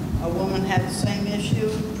 A woman had the same issue,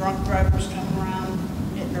 drunk drivers coming around,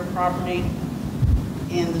 hitting her property,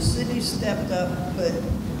 and the city stepped up, put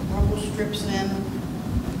rumble strips in,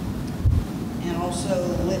 and also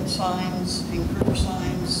lit signs and curb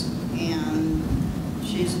signs, and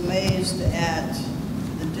she's amazed at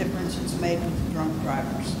the difference it's made with the drunk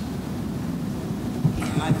drivers.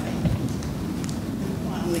 And I think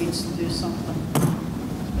one needs to do something.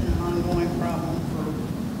 It's been an ongoing problem for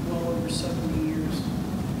well over 70 years.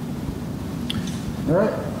 All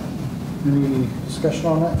right. Any discussion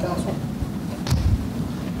on that, council?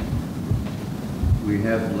 We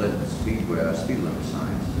have lit speed limit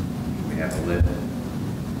signs. We have a lit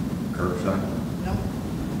curb sign. Nope.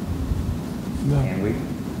 And we,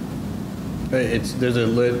 There's a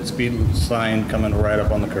lit speed sign coming right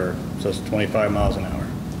up on the curb, so it's 25 miles an hour.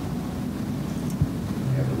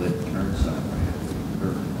 we have a lit turn sign right at the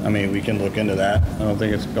curb. I mean, we can look into that. I don't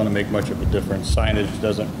think it's going to make much of a difference. Signage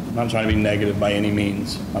doesn't, I'm not trying to be negative by any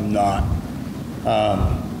means. I'm not.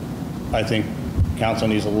 I think council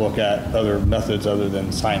needs to look at other methods other than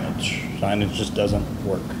signage. Signage just doesn't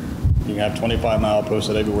work. You can have 25-mile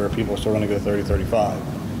posted everywhere. People are still going to go 30,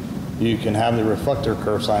 35. You can have the reflector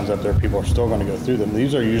curve signs up there, people are still gonna go through them.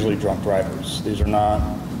 These are usually drunk drivers. These are not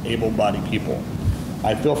able-bodied people.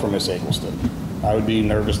 I feel for Miss Eggleston. I would be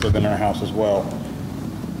nervous living in her house as well.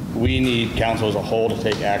 We need council as a whole to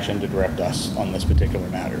take action to direct us on this particular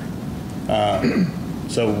matter.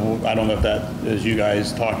 So I don't know if that is you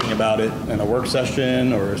guys talking about it in a work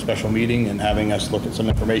session or a special meeting and having us look at some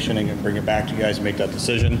information and bring it back to you guys and make that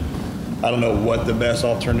decision. I don't know what the best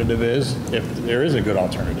alternative is, if there is a good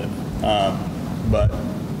alternative.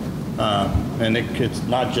 And it's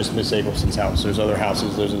not just Miss Eggleston's house. There's other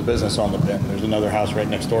houses. There's a business on the bend. There's another house right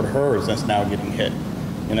next door to hers that's now getting hit.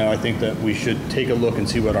 You know, I think that we should take a look and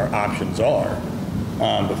see what our options are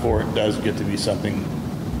before it does get to be something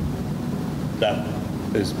that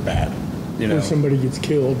is bad, you know. Or somebody gets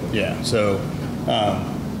killed. Yeah, so,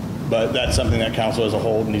 but that's something that council as a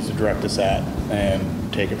whole needs to direct us at and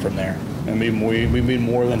take it from there. And we'd be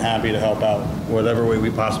more than happy to help out whatever way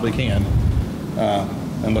we possibly can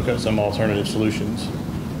and look at some alternative solutions.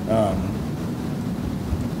 But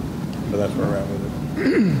that's where we're at with it.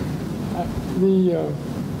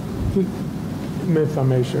 If I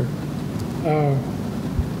may, sir.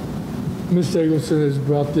 Ms. Eggleston has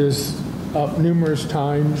brought this up numerous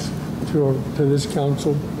times to this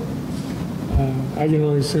council. I can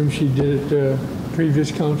only assume she did it to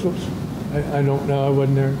previous councils. I don't know, I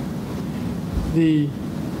wasn't there.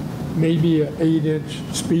 Maybe an 8-inch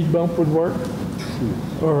speed bump would work,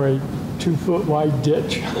 or a 2-foot wide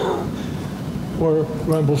ditch, or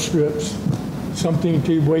rumble strips, something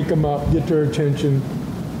to wake them up, get their attention,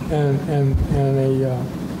 and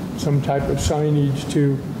some type of signage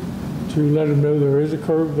to let them know there is a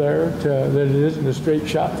curve there, that it isn't a straight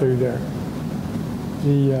shot through there.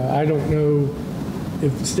 I don't know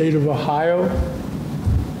if the state of Ohio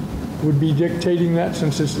would be dictating that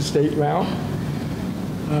since it's a state route.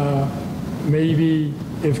 Maybe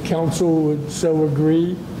if council would so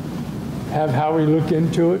agree, have Howie look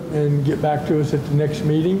into it and get back to us at the next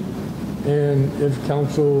meeting. And if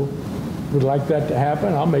council would like that to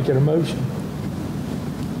happen, I'll make it a motion.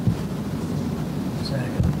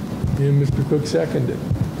 Second. And Mr. Cook seconded.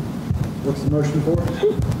 What's the motion for?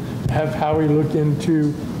 Have Howie look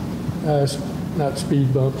into, not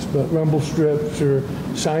speed bumps, but rumble strips or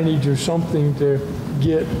signage or something to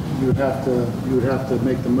get. You would have to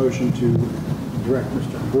make the motion to direct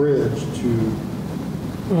Mr. Bridge to.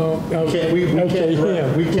 Okay, We can't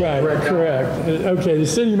right, direct correct. Okay, the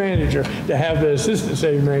city manager to have the assistant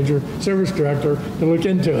city manager, service director to look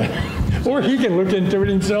into it. Or he can look into it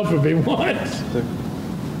himself if he wants.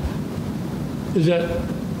 Is that,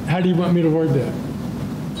 how do you want me to word that?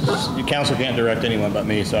 Your council can't direct anyone but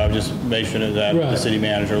me, so I've just made sure that the Right. city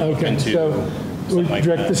manager look Okay, into so we something like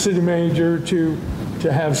direct the that. city manager to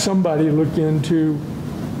have somebody look into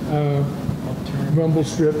rumble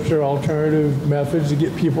strips or alternative methods to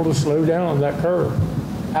get people to slow down on that curve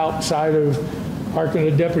outside of parking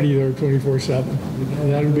a deputy there 24/7.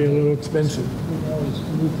 That would be a little expensive. We can always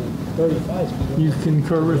move the 35 speed. You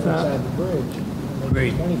concur with that? Outside the bridge.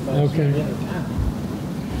 Agreed. 25 Okay. speed into town.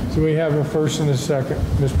 So we have a first and a second,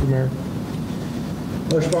 Mr. Mayor.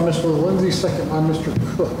 Motion by Mr. Lindsay, second by Mr.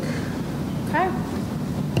 Cook. Okay.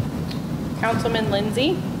 Councilman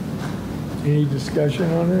Lindsay? Any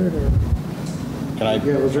discussion on it, or? Can I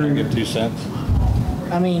Yeah, was there any- give 2 cents?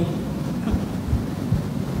 I mean,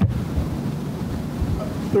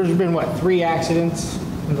 there's been, what, 3 accidents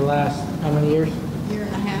in the last, how many years? Year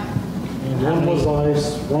and a half. And how One was many-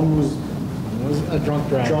 ice, one was was a drunk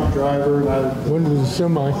driver. drunk driver, and One was a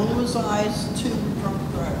semi. One was ice, 2 drunk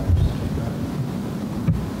drivers.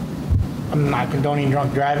 I'm not condoning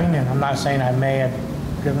drunk driving, and I'm not saying I may have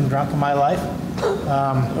driven drunk in my life,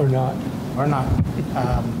 Or not. or not.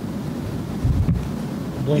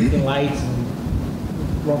 Blinking lights and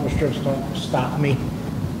rubber strips don't stop me,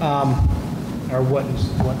 or wouldn't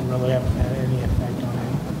really have had any effect on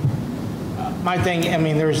it. My thing, I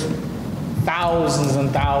mean, there's thousands and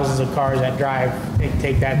thousands of cars that drive,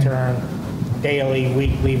 take that turn daily,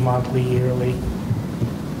 weekly, monthly, yearly.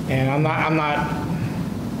 And I'm not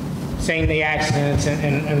saying the accidents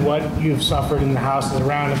and what you've suffered in the houses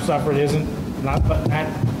around have suffered isn't, not putting that,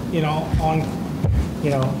 on,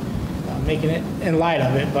 making it in light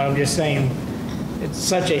of it, but I'm just saying it's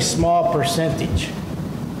such a small percentage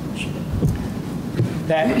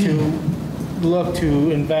that to look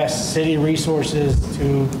to invest city resources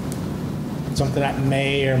to something that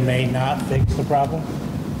may or may not fix the problem.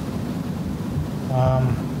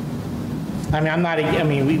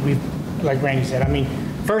 We like Randy said,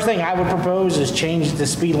 first thing I would propose is change the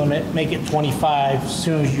speed limit, make it 25 as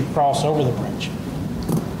soon as you cross over the bridge.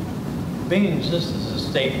 Being this is a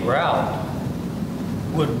state route,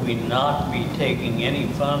 would we not be taking any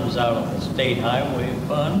funds out of the state highway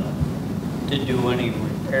fund to do any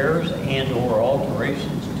repairs and/or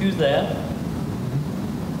alterations to that?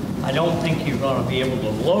 I don't think you're going to be able to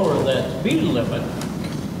lower that speed limit.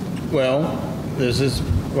 Well, this is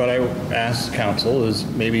what I asked council, is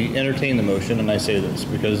maybe entertain the motion, and I say this,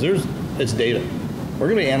 because it's data. We're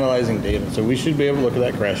going to be analyzing data, so we should be able to look at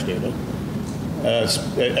that crash data.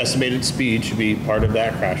 Estimated speed should be part of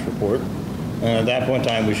that crash report. At that point in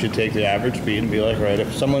time, we should take the average speed and be like, right,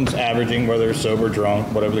 if someone's averaging, whether sober,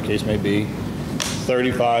 drunk, whatever the case may be,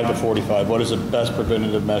 35 to 45, what is the best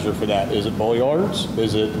preventative measure for that? Is it bollards?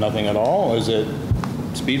 Is it nothing at all? Is it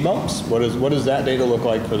speed bumps? What does that data look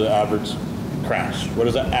like for the average crash? What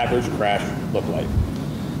does that average crash look like?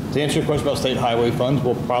 To answer your question about state highway funds,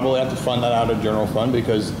 we'll probably have to fund that out of general fund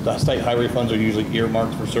because the state highway funds are usually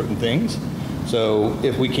earmarked for certain things. So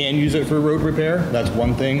if we can use it for road repair, that's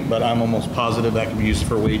one thing, but I'm almost positive that can be used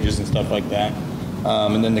for wages and stuff like that.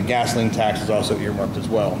 And then the gasoline tax is also earmarked as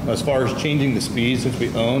well. As far as changing the speed, since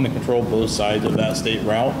we own and control both sides of that state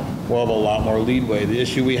route, we'll have a lot more leadway. The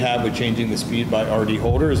issue we have with changing the speed by RD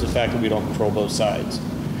holder is the fact that we don't control both sides.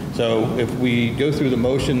 So if we go through the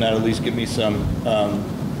motion, that'll at least give me some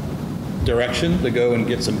direction to go and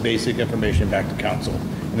get some basic information back to council.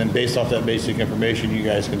 And then based off that basic information, you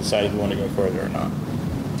guys can decide if you want to go further or not.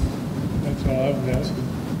 That's all I was asking.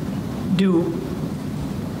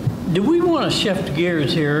 Do we want to shift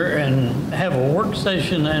gears here and have a work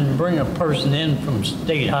session and bring a person in from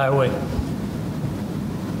state highway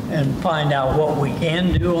and find out what we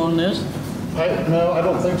can do on this? No, I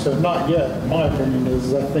don't think so. Not yet. My opinion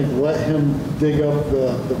is I think let him dig up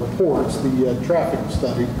the reports, the traffic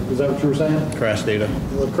study. Is that what you were saying? Crash data.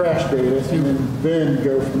 The crash data, and then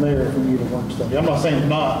go from there if we need a work study. I'm not saying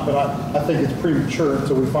not, but I think it's premature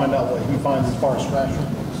until we find out what he finds as far as crash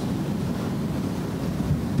reports.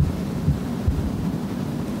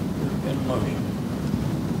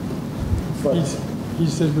 But, He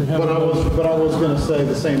said we have. but I was going to say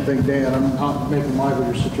the same thing, Dan. I'm not making light of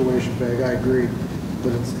your situation, Peg. I agree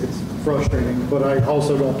that it's frustrating, but I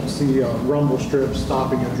also don't see a rumble strip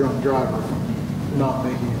stopping a drunk driver from not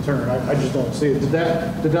making a turn. I just don't see it. Did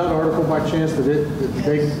that article by chance, did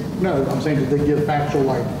they, no, I'm saying, did they give factual,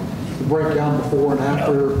 like, the breakdown before and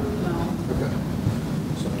after? No. Okay.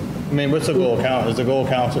 I mean, what's the goal count? Is the goal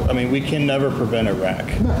council? I mean, we can never prevent a wreck.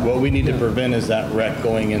 What we need to prevent is that wreck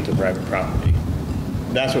going into private property.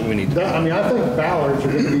 That's what we need to do. I mean, I think ballards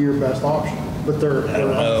are going to be your best option, but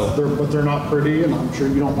they're not pretty, and I'm sure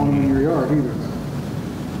you don't want them in your yard either.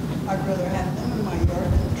 I'd rather have them in my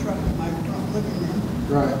yard than a truck in my front living room.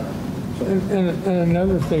 Right. And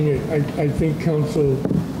another thing I think council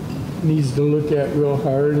needs to look at real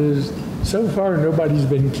hard is, so far, nobody's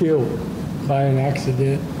been killed by an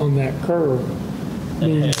accident on that curve. I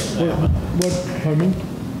mean, pardon me?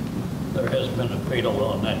 There has been a fatal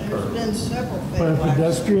on that There's curve. been several By fatal a accidents.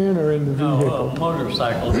 pedestrian or in the vehicle? No, a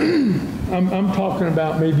motorcycle. I'm talking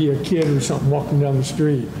about maybe a kid or something walking down the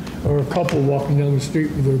street, or a couple walking down the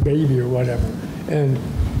street with their baby or whatever, and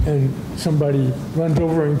somebody runs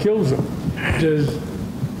over and kills them.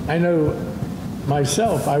 I know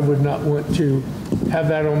myself, I would not want to have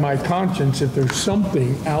that on my conscience if there's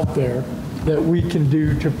something out there that we can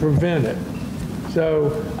do to prevent it.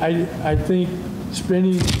 So I think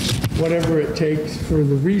spending whatever it takes for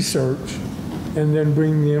the research and then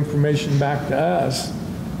bringing the information back to us,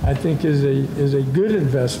 I think is a good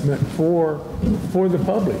investment for the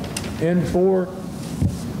public and for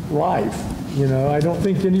life. You know, I don't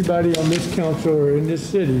think anybody on this council or in this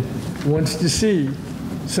city wants to see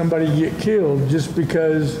somebody get killed just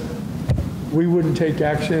because we wouldn't take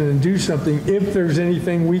action and do something if there's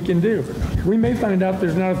anything we can do. We may find out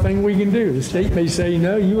there's not a thing we can do. The state may say,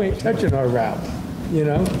 no, you ain't touching our route. You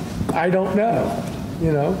know, I don't know,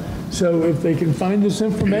 you know. So if they can find this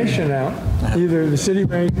information out, either the city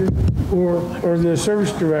manager or the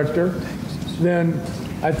service director, then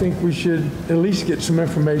I think we should at least get some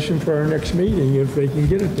information for our next meeting if they can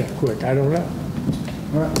get it that quick. I don't know.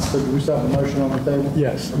 All right, so do we still have a motion on the table?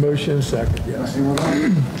 Yes, a motion second, yes. Anyone else?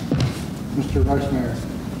 Mr. Vice Mayor.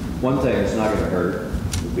 One thing that's not going to hurt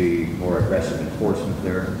would be more aggressive enforcement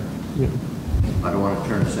there. Yeah. I don't want to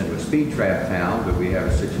turn this into a speed trap town, but we have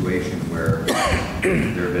a situation where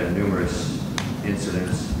there have been numerous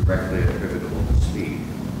incidents directly attributable to speed.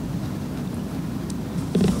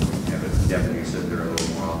 We have a deputy sit there a little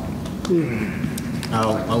while.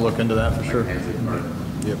 I'll look into that for sure.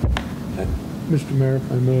 Yep. Mr. Mayor,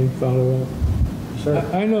 if I may follow up. Sir.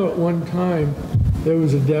 I know at one time, there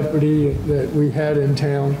was a deputy that we had in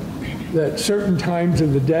town that certain times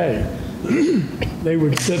of the day, they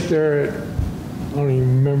would sit there at I don't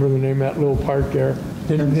even remember the name of that little park there.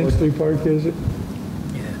 Hensley Park, is it?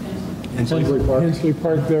 Hensley Park. Hensley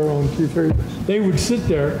Park there on 230. They would sit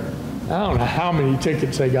there, I don't know how many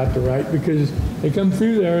tickets they got to write, because they come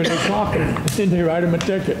through there and they clock it, and they write them a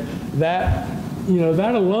ticket. That,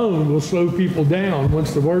 that alone will slow people down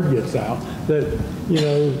once the word gets out that,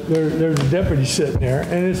 there's a deputy sitting there,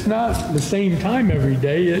 and it's not the same time every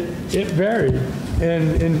day. It varied,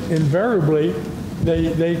 and invariably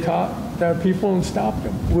they caught people and stopped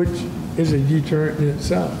them, which is a deterrent in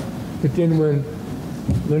itself. But then when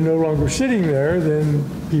they're no longer sitting there, then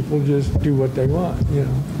people just do what they want,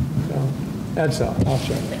 So that's all. I'll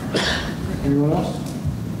shut up. Anyone else?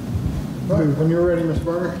 Right, when you're ready, Ms.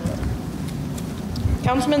 Berger.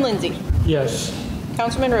 Councilman Lindsay. Yes.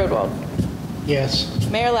 Councilman Roadwald. Yes.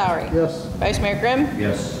 Mayor Lowry. Yes. Vice Mayor Grimm.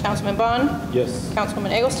 Yes. Councilman Bond. Yes.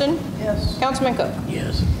 Councilwoman Eggleston. Yes. Councilman Cook.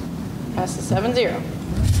 Yes. Passes 7-0.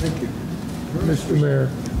 Thank you. Mr. Mayor.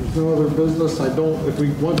 There's no other business.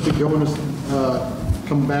 Once we go into,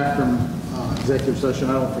 come back from executive session,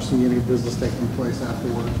 I don't foresee any business taking place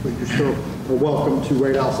afterwards, but you're still welcome to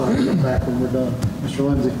wait outside and come back when we're done. Mr.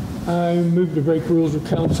 Lindsay. I move to break rules of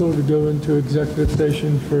council to go into executive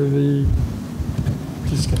session for the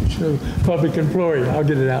discussion of public employee. I'll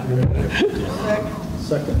get it out in a minute.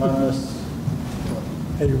 Second by Ms.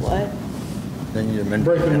 Hey, What? Then you amend.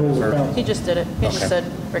 Breaking rules of or council. He just did it. He just said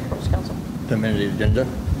break rules council to amend the agenda.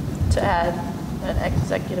 to add an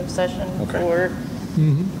executive session Okay. for,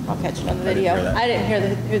 I'll catch it on the video. hear that. I didn't hear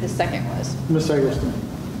who the second was. Ms. Eggleston.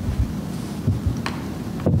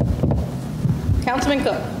 Councilman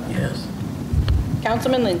Cook. Yes.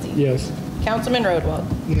 Councilman Lindsay. Yes. Councilman Roadwald.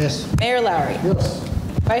 Yes. Mayor Lowry. Yes.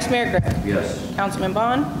 Vice Mayor Grimm. Yes. Councilman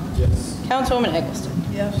Bond. Yes. Councilwoman Eggleston.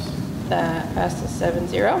 Yes. That passes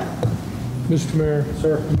 7-0. Mr. Mayor.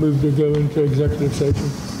 Sir. Move to go into executive session.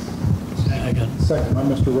 Second. Second by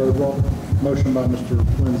Mr. Roadwall. Motion by Mr.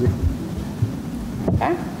 Lindsay.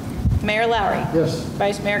 Okay. Mayor Lowry. Yes.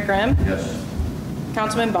 Vice Mayor Grimm. Yes.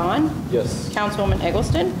 Councilman Bond. Yes. Councilwoman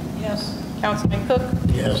Eggleston. Yes. Councilman Cook.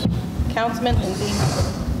 Yes. Councilman Lindsay.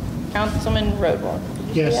 Councilman Roadwall.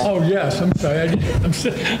 Yes. Oh, yes, I'm sorry.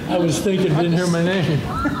 I was thinking, didn't hear my name.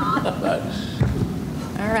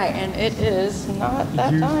 All right, and it is not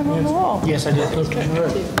that time on the wall. Yes, I did. Okay. All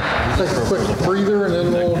right. Take a quick breather and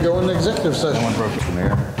then we'll go into executive session. Mr.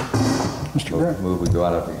 Mayor, Mr. Grant. move we go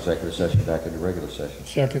out of executive session back into regular session.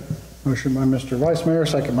 Second. Motion by Mr. Vice Mayor,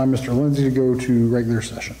 second by Mr. Lindsay to go to regular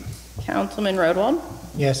session. Councilman Roadwall.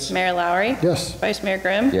 Yes. Mayor Lowry. Yes. Vice Mayor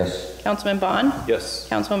Grimm. Yes. Councilman Bond. Yes.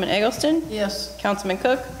 Councilwoman Eggleston. Yes. Councilman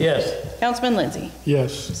Cook. Yes. Councilman Lindsay.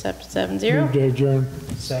 Yes. Accept Move 7-0. to adjourn.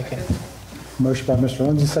 Second. Motion by Mr.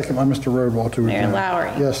 Lindsay, second by Mr. Roadwall to Mayor adjourn.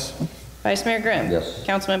 Lowry. Yes. Vice Mayor Grimm. Yes.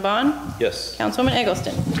 Councilman Bond. Yes. Councilwoman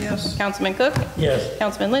Eggleston. Yes. Councilman Cook. Yes.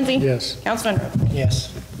 Councilman Lindsay. Yes. Councilman Roadwall.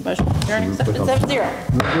 Yes. Motion adjourned, accepted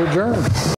 7-0. Move to adjourn.